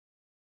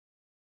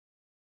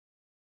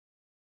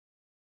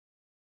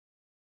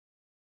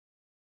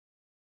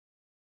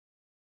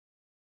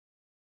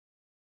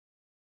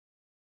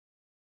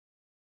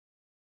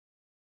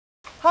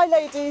Hi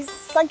ladies,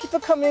 thank you for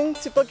coming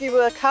to Buggy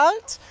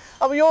Workout.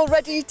 Are we all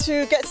ready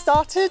to get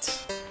started?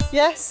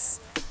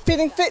 Yes?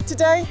 Feeling fit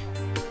today?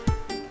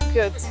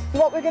 Good.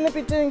 What we're going to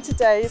be doing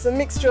today is a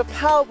mixture of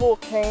power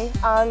walking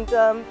and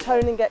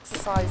toning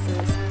exercises.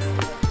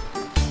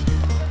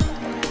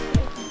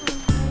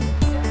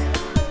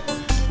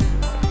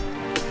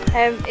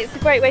 It's a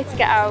great way to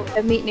get out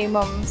and meet new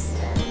mums.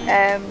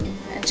 And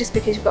just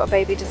because you've got a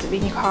baby doesn't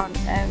mean you can't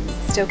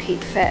still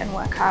keep fit and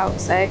work out.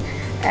 So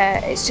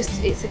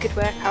it's a good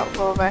workout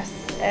for us,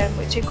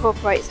 which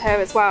incorporates her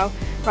as well,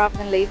 rather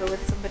than leave her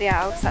with somebody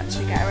else.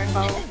 Actually get her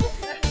involved.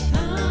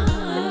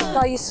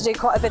 I used to do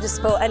quite a bit of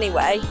sport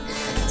anyway,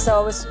 so I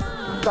was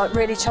like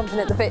really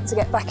chomping at the bit to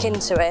get back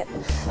into it.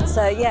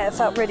 So yeah, it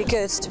felt really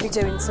good to be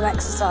doing some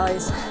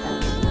exercise,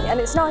 and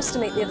it's nice to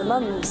meet the other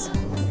mums.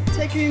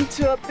 Take it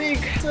into a big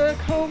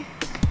circle.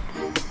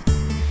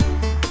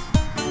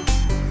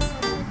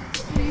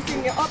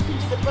 Squeezing it up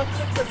into the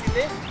buttocks as you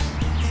lift.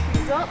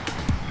 Squeeze up.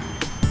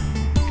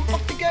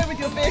 Off you go with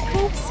your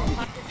vehicles.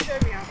 Show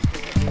me how to do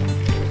it.